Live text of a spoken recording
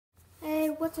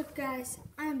What's up, guys?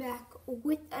 I'm back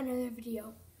with another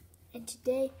video, and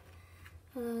today,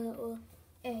 I'm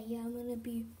gonna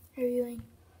be reviewing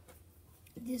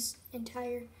this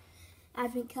entire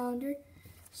advent calendar.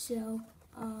 So,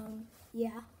 I'm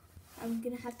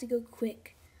gonna have to go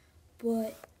quick,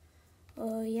 but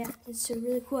it's a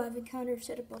really cool advent calendar. I've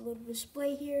set up a little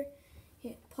display here.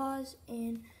 Hit pause,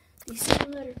 and the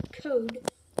 7-letter code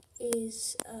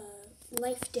is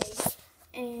Life Day,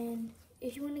 and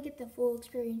if you want to get the full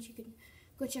experience, you can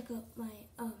go check out my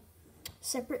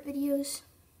separate videos.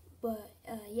 But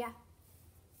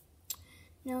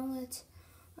now let's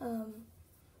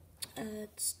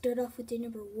start off with day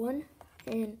number 1,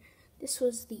 and this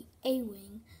was the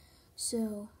A-wing.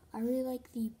 So I really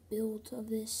like the build of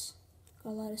this.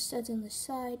 Got a lot of studs on the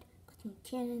side, got some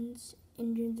cannons,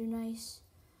 engines are nice.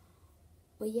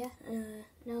 But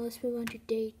now let's move on to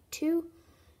day 2,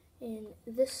 and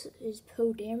this is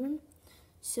Poe Dameron.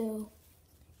 So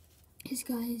he's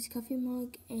got his coffee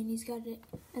mug, and he's got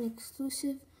an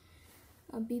exclusive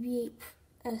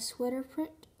BB-8 sweater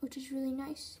print, which is really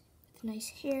nice, with nice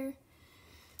hair,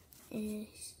 and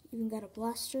he's even got a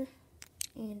blaster,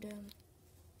 and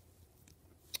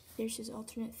there's his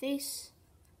alternate face.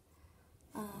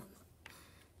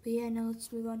 Now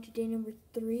let's move on to day number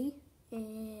 3,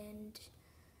 and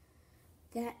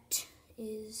that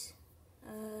is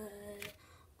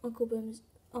Uncle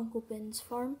Ben's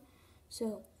farm.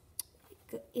 So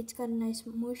it's got a nice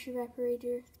moisture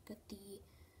evaporator, got the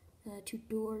 2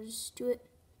 doors to it,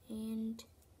 and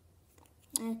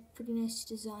pretty nice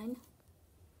design.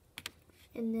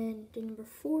 And then day number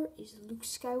 4 is Luke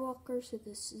Skywalker. So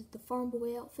this is the farm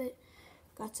boy outfit.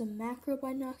 Got some macro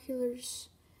binoculars,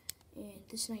 and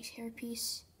this nice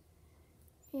hairpiece,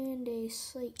 and a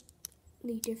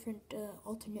slightly different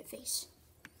alternate face.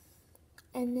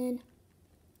 And then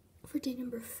for day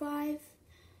number 5,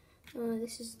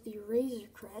 this is the Razor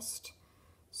Crest.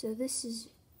 So this is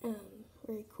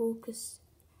very cool because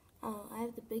I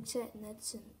have the big set, and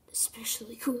that's an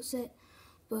especially cool set.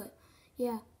 But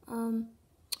it's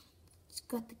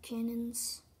got the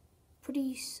cannons,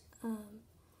 pretty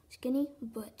skinny,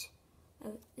 but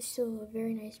still a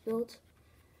very nice build.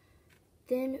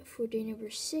 Then for day number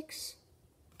 6,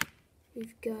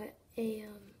 we've got a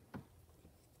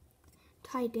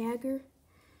TIE dagger.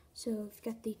 So we've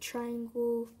got the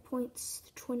triangle points,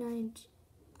 the twin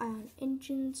ion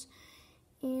engines,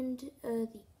 and the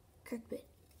cockpit.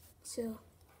 So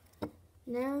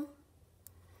now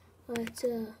let's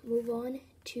move on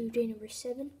to day number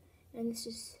 7, and this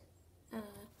is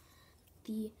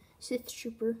the Sith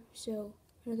Trooper. So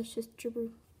another Sith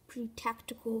Trooper, pretty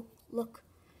tactical look,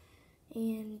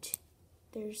 and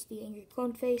there's the angry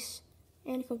clone face,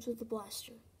 and it comes with the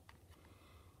blaster.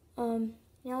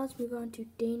 Now let's move on to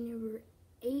day number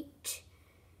 8,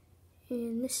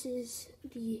 and this is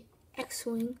the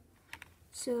X-Wing.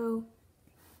 So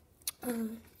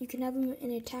you can have them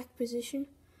in attack position,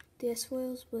 the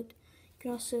S-foils, but you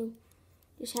can also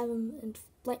just have them in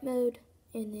flight mode,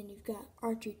 and then you've got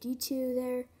R2-D2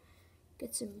 there.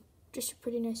 Got just a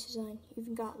pretty nice design.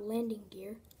 Even got landing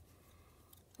gear.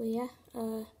 But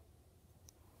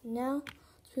now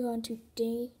let's move on to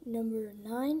day number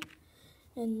 9.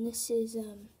 And this is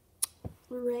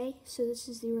Rey. So this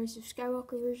is the Rise of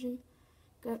Skywalker version.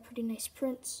 Got pretty nice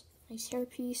prints, nice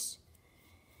hairpiece,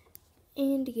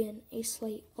 and again a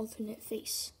slight alternate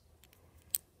face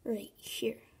right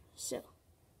here. So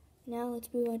now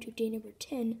let's move on to day number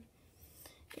 10,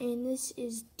 and this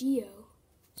is Dio.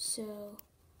 So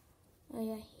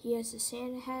he has a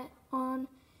Santa hat on,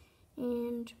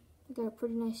 and got a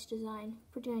pretty nice design,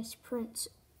 pretty nice prints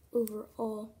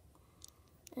overall,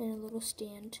 and a little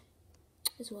stand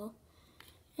as well.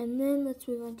 And then let's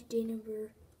move on to day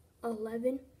number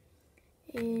 11,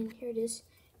 and here it is.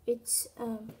 It's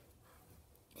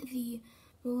the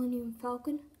Millennium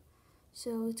Falcon.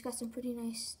 So it's got some pretty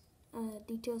nice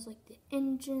details like the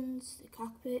engines, the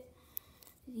cockpit,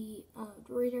 the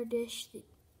radar dish, the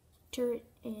turret,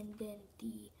 and then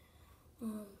the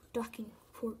docking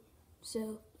port.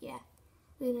 So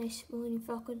really nice Millennium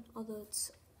Falcon, although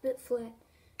it's a bit flat.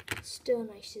 Still a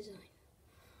nice design.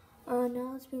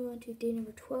 Now let's move on to day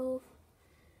number 12,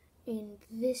 and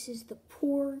this is the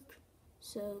Porg.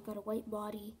 So got a white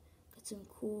body, got some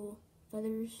cool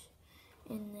feathers,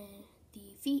 and then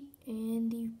the feet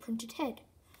and the printed head.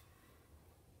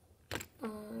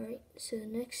 Alright, so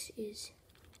next is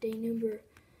day number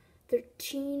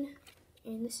 13,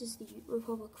 and this is the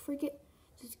Republic frigate.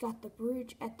 So it's got the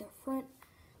bridge at the front,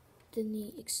 then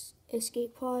the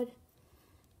escape pod,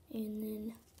 and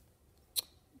then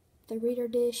the radar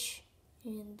dish,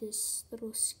 and this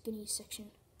little skinny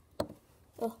section.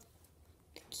 Oh,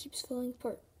 keeps falling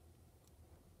apart.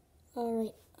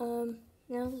 Alright,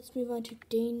 now let's move on to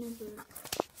day number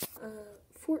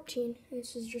 14.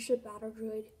 This is just a battle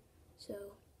droid,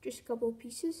 so just a couple of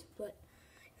pieces, but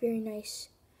very nice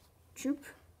troop.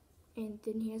 And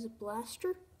then he has a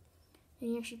blaster,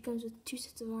 and he actually comes with 2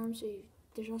 sets of arms, so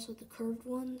there's also the curved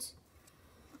ones.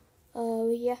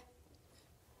 Yeah.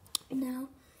 Now,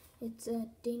 it's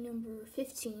day number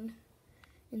 15,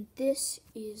 and this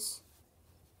is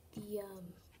the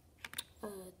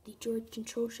droid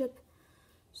control ship.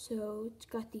 So it's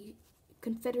got the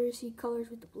Confederacy colors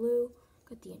with the blue,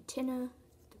 got the antenna,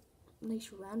 the nice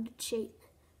rounded shape,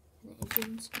 and the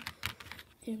engines.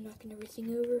 And I'm knocking everything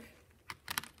over.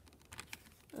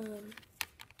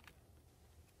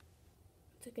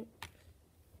 Second.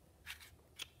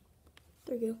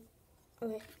 There we go.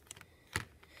 Okay.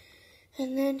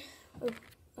 And then,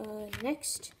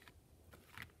 next,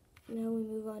 now we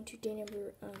move on to day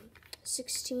number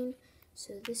 16.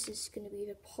 So this is going to be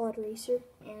the pod racer,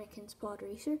 Anakin's pod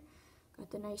racer. Got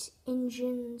the nice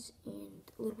engines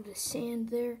and a little bit of sand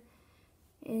there,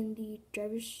 and the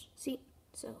driver's seat.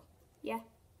 So yeah,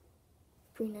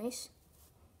 pretty nice.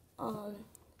 And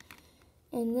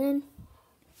then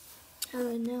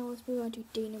now let's move on to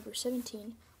day number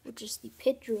 17, which is the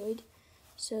pit droid.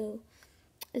 So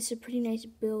it's a pretty nice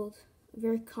build,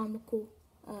 very comical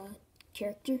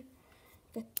character.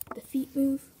 Got the feet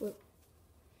move,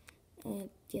 and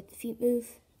the feet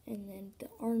move, and then the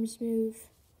arms move,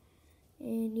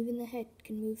 and even the head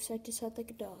can move side to side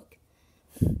like a dog.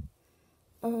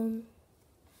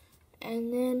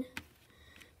 And then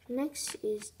next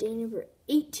is day number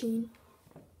 18,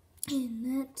 and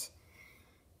that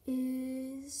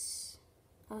is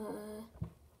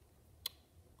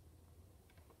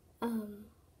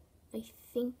I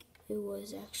think it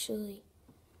was actually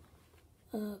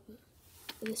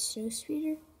the snow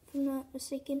speeder, if I'm not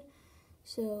mistaken.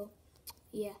 So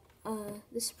yeah,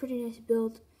 this is a pretty nice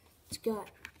build. It's got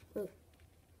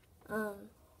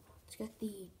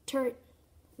the turret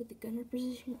with the gunner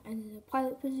position and then the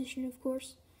pilot position, of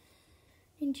course.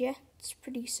 And yeah, it's a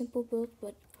pretty simple build,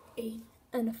 but an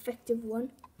effective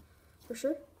one for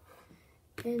sure.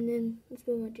 And then let's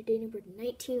move on to day number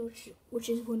 19, which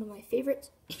is one of my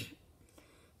favorites.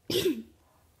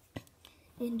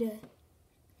 And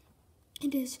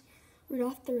it is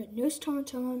Rudolph the Red-Nosed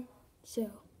Tauntaun. So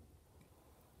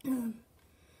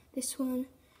this one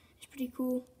is pretty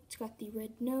cool. It's got the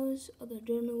red nose, although I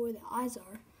don't know where the eyes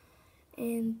are.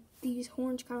 And these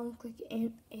horns kind of look like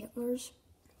antlers.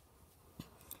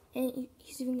 And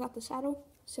he's even got the saddle.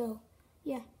 So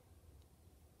yeah,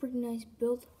 pretty nice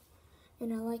build.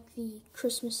 And I like the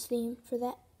Christmas theme for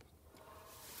that.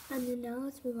 And then now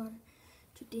let's move on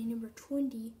to day number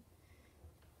 20.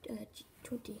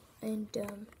 And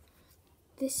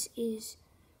this is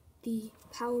the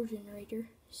power generator.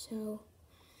 So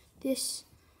this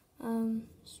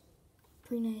is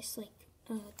pretty nice, like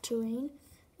terrain.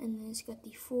 And then it's got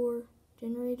the 4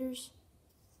 generators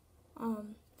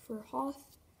for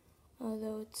Hoth.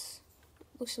 Although it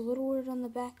looks a little weird on the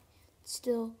back, it's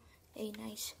still a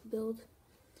nice build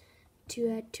to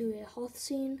add to a Hoth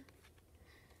scene.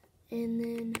 And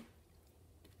then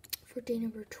for day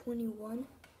number 21,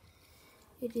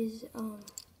 it is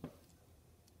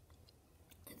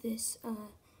this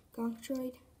gonk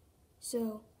droid.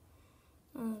 So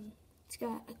it's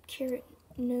got a carrot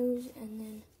nose, and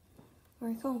then, or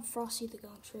I call him Frosty the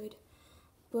gonk droid,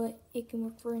 but it can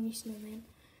work for any snowman.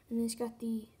 And then it's got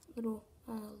the little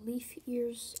leaf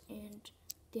ears and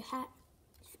the hat.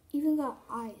 It's even got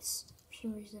eyes for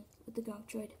some reason with the gonk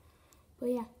droid. But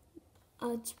yeah,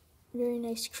 it's very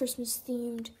nice Christmas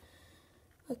themed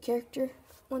character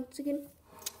once again.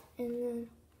 And then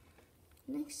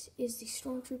next is the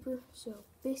Stormtrooper. So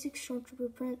basic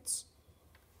Stormtrooper prints.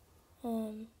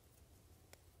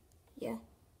 Yeah,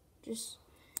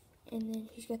 and then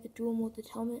he's got the dual molded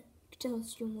helmet. You can tell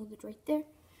it's dual molded right there.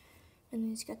 And then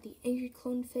he's got the angry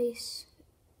clone face.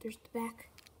 There's the back.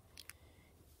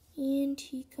 And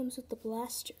he comes with the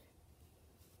blaster.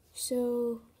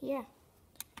 So yeah.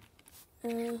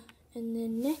 And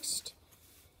then next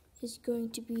is going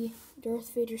to be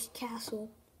Darth Vader's castle.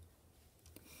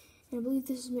 And I believe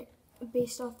this is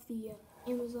based off the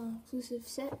Amazon exclusive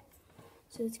set.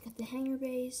 So it's got the hangar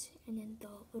bays, and then the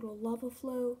little lava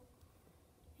flow,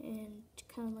 and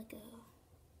kind of like a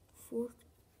fork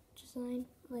design,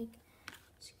 like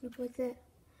sticking up like that.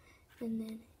 And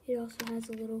then it also has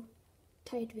a little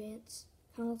TIE Advance,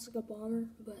 kind of looks like a bomber,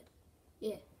 but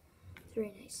yeah, it's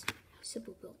very nice,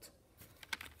 simple build.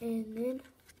 And then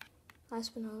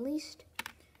last but not least,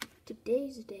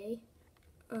 today's day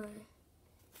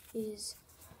is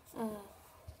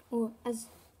or as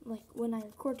like when I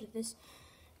recorded this,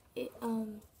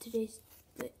 today's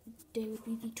day would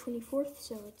be the 24th,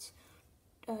 so it's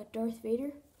Darth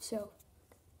Vader. So,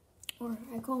 or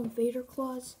I call him Vader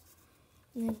Claus,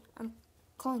 and then I'm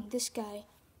calling this guy,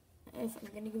 if I'm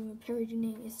gonna give him a parody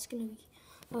name, it's gonna be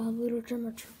Little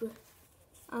Drummer Trooper.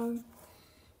 But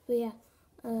yeah,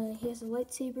 he has a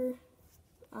lightsaber,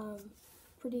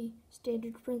 pretty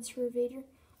standard prints for Vader,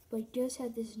 but he does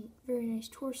have this very nice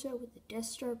torso with the Death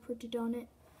Star printed on it,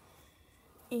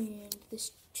 and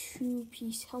this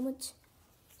 2-piece helmet.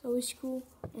 It's always cool.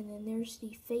 And then there's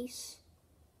the face,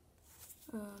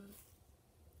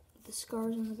 the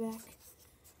scars on the back.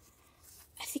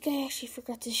 I think I actually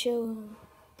forgot to show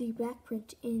the back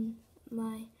print in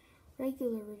my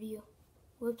regular review.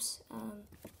 Whoops.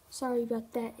 Sorry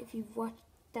about that if you've watched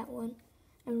that one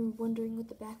and were wondering what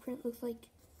the back print looked like.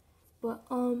 But,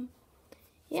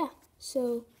 yeah.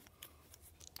 So,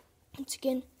 once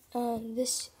again,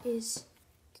 this is,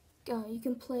 you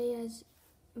can play as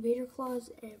Vader Claus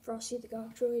and Frosty the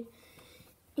Gonk Droid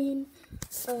in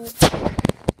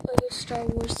LEGO Star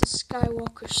Wars The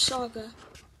Skywalker Saga.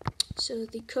 So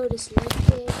the code is LIFE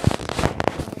Day.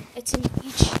 It's in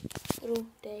each little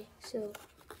day. So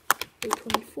day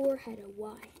 24 had a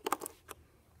Y.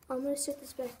 I'm going to set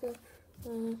this back up.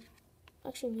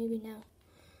 Actually, maybe now.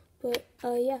 But,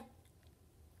 yeah.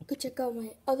 Go check out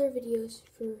my other videos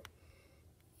for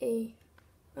a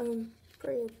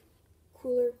pretty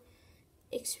cooler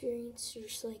experience,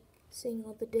 just like seeing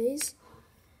all the days.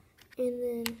 And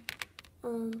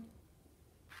then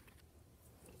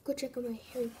go check out my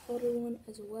Harry Potter one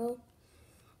as well.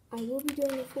 I will be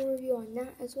doing a full review on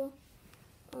that as well.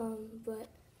 But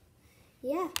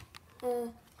yeah,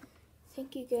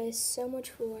 thank you guys so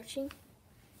much for watching.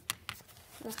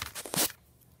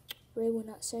 Ray will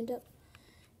not stand up,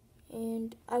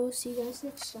 and I will see you guys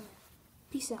next time.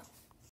 Peace out.